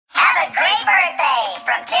a great birthday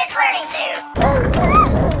from Kids Learning to.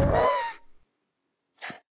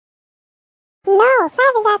 No,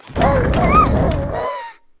 sorry that.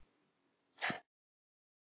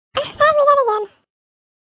 Sorry that again.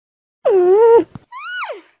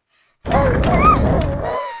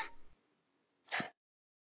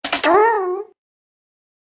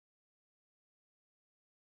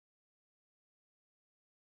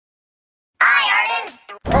 Hi, Arden.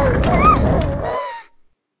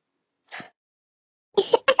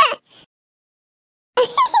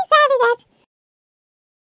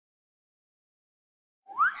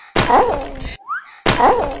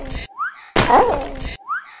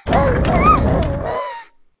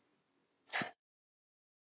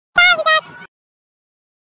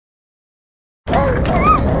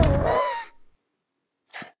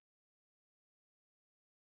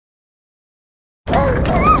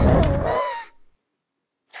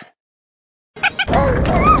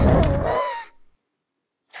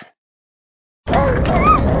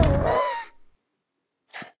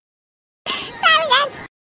 Sorry that.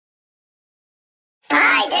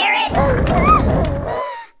 Hi, Garrett.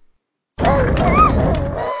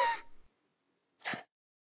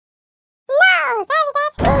 No, sorry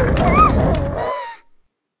that.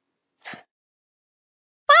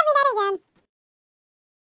 Sorry that again.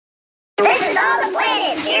 This is all the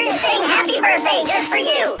planets here to sing happy birthday just for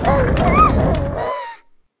you.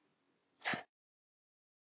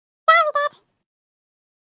 Sorry that.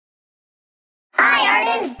 Hi,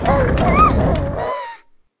 Arden.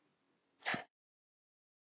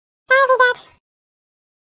 Sorry that.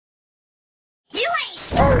 You ain't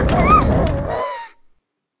shit.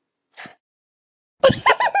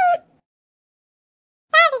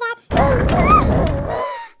 Sorry that.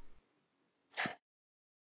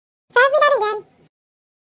 Sorry that again.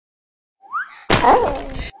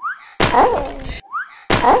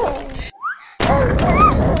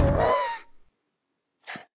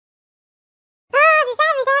 Oh,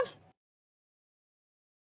 sorry that.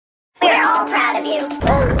 We're all proud of you.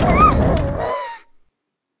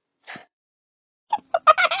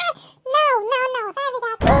 No, sorry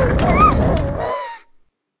that.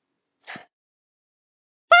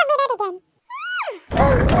 Sorry that again.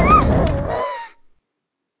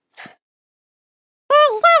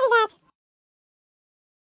 Oh, sorry that.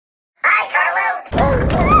 Hi, Carlo.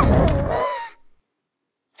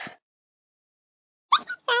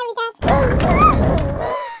 Sorry that.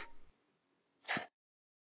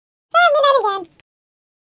 Sorry that again.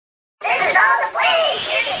 This is all the planets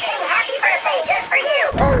here to sing happy birthday just for you.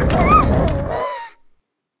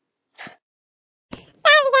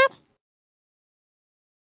 Sorry that.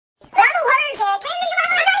 Bravo Allergic.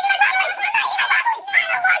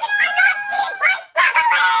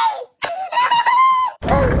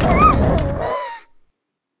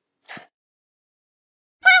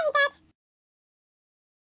 Sorry that.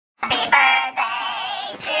 Happy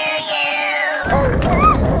birthday to you.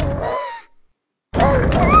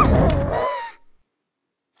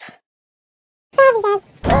 Sorry that.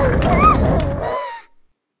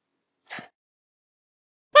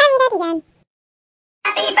 Sorry that again.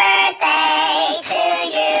 Happy birthday to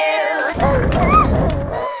you.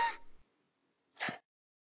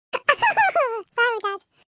 Sorry that.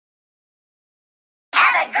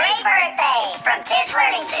 Have a great birthday from Kids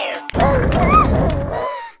Learning to.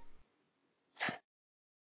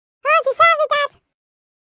 Oh, sorry that.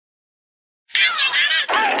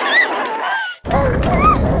 Sorry that.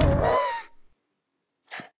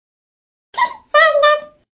 Sorry that.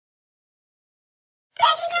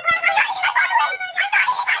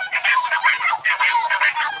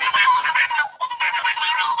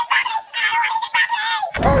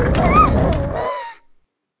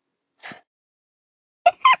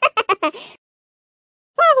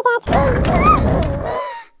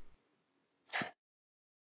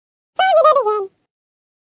 Sorry that again.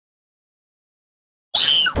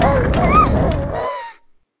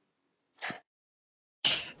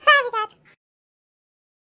 Sorry that.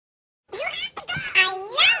 You have to go. I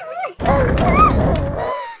know.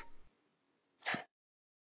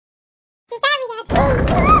 Sorry that.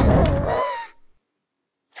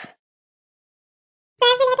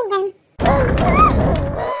 Sorry that again.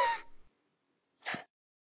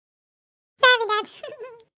 Sorry that.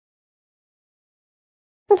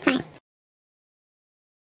 It's fine.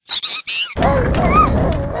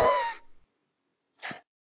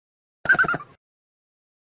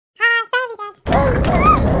 Sorry that.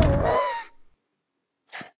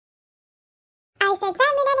 I said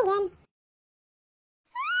sorry that again.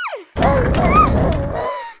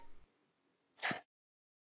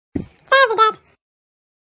 Sorry that.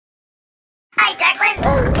 Hi, Declan.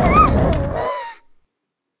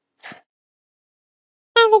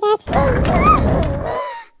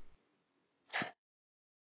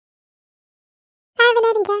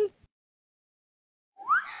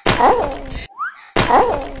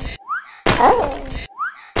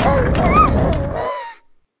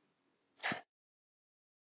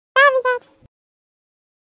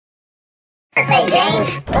 Birthday,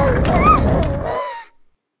 James.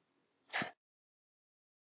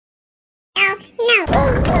 No.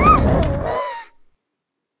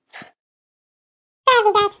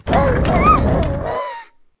 Sorry, Dad.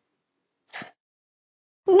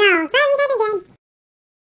 No, sorry, Dad again.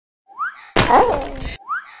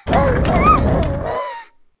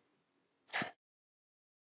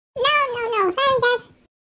 No, sorry, Dad.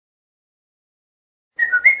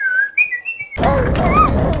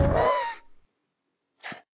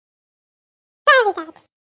 Sorry, Dad.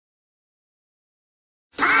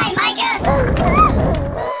 Hi, Micah.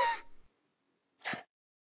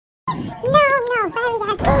 No, sorry,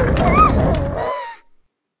 Dad.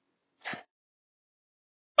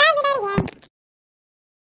 Sorry, Dad again.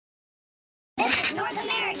 This is North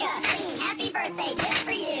America singing happy birthday just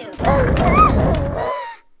for you.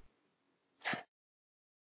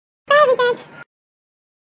 Sorry, Dad.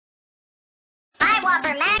 Hi,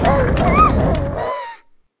 Whopper Mac.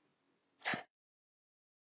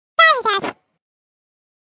 Sorry, Dad.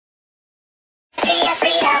 Chia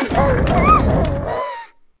Freedom.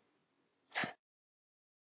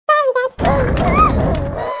 Sorry, Dad.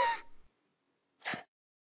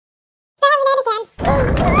 Sorry, Dad again.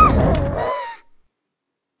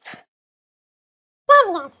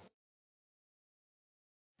 Sorry, Dad.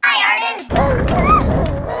 Hi, Arden.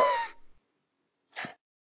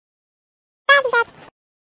 Sorry, Dad.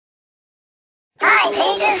 Hi,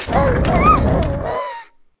 Tejas.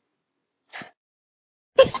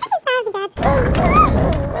 Sorry, Dad.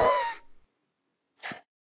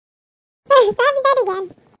 Sorry, Dad again.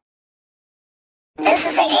 This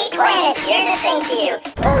is the 8 planets here to sing to you.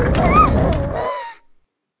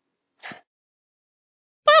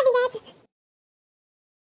 Sorry, Dad.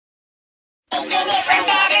 Taking it from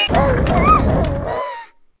better.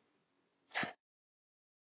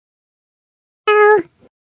 No.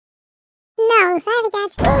 No, sorry,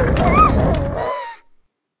 Dad.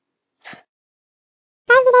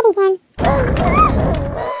 Sorry, Dad again.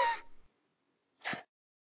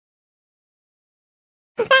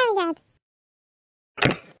 Sorry, Dad.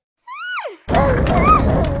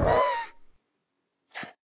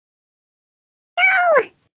 No!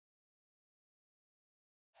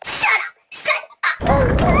 Shut up. Shut up.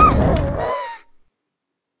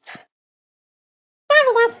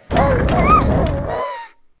 Sorry, Dad.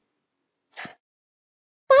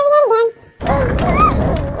 Sorry, Dad again.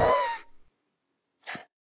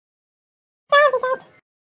 Sorry, Dad.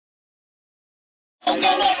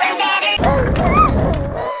 Taking it from better.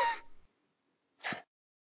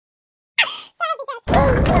 Sorry, Dad.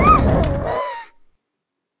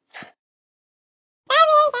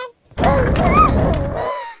 Sorry, Dad.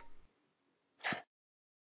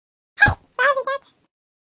 Sorry, Dad. Sorry, Dad.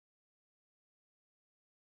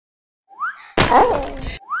 Hey,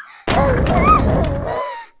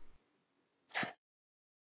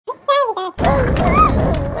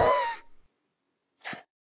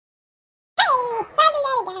 sorry,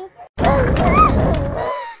 Dad again.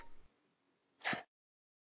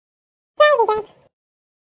 Sorry, Dad.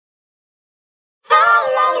 Hey,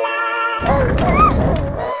 Layla.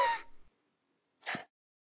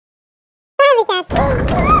 Sorry, Dad.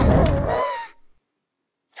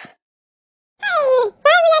 Hey,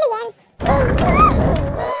 sorry, Dad again.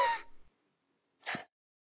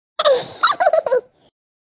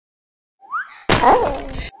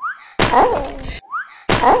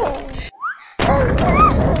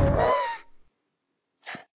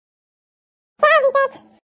 Sorry, Dad. Sorry, Dad.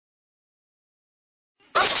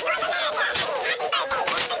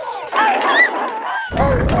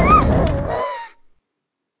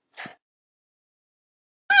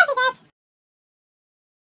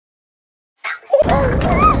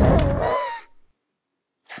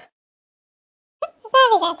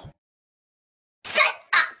 Sorry, Dad. Shut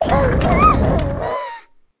up.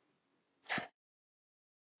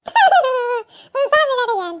 Sorry,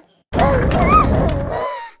 Dad again.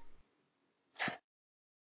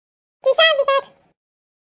 Sorry, Dad.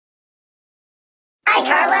 Hi,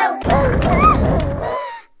 Carlo.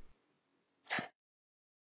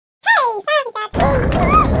 Hey, sorry, Dad.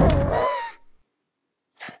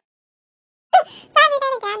 Sorry,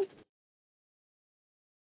 Dad again.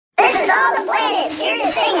 This is all the planets here to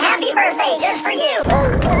sing happy birthday just for you.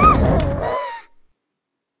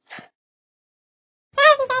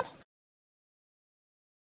 Sorry, Dad.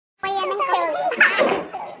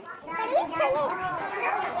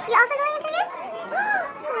 You also know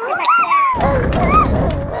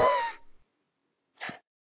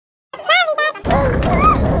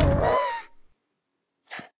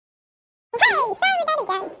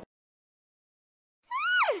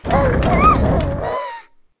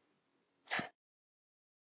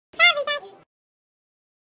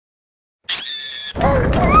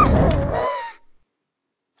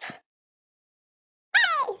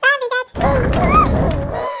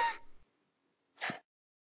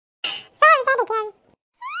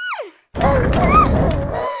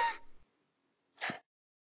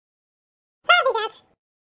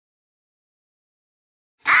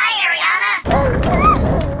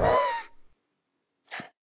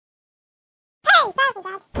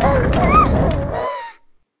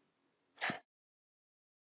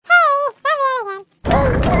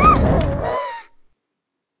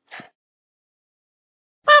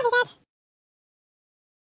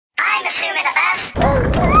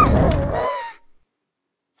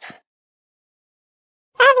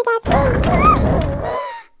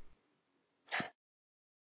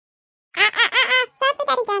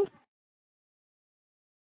again.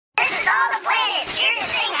 This is all the planets here to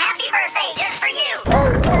sing happy birthday just for you.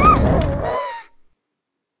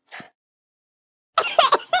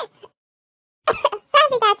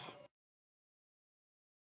 Sorry, Dad.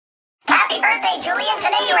 Happy birthday, Julian.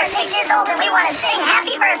 Today you are 6 years old and we want to sing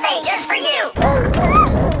happy birthday just for you.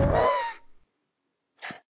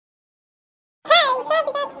 Hey,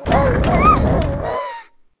 sorry, Dad.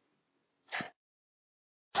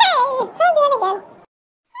 Hey, sorry, Dad again.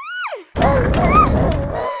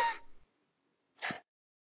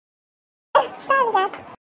 Sorry, Dad.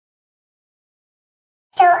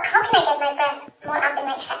 So how can I get my breath more up in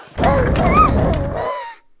my chest?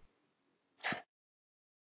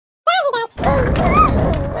 Sorry, Dad.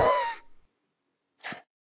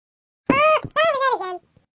 Sorry, Dad again.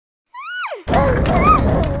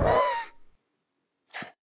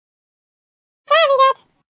 Sorry, Dad.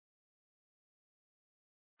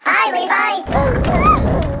 Hi, Levi.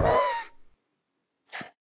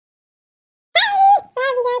 Hey,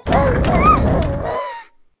 sorry, Dad.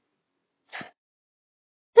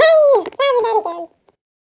 Hey, sorry, Dad again.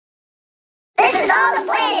 This is all the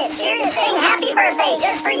planets here to sing happy birthday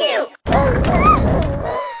just for you.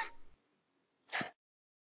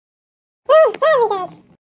 Sorry, Dad.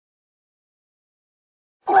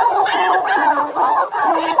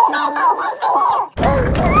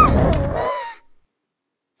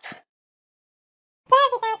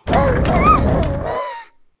 Sorry, Dad.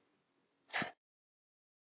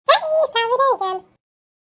 Hey, sorry, Dad again.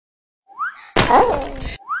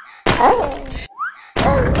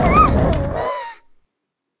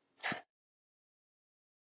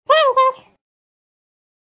 Sorry, Dad.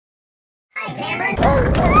 Hi, Cameron.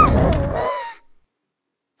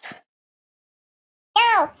 No,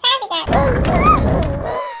 sorry, Dad.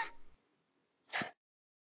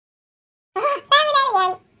 Sorry, Dad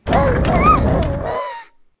again.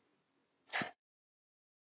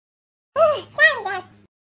 Sorry, Dad.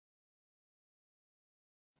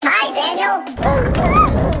 Hi, Daniel. Sorry,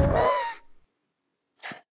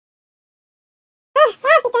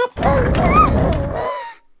 Dad.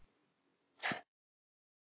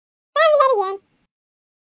 Sorry, Dad again.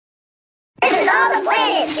 This is all the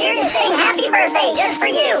planets here to sing happy birthday just for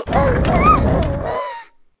you.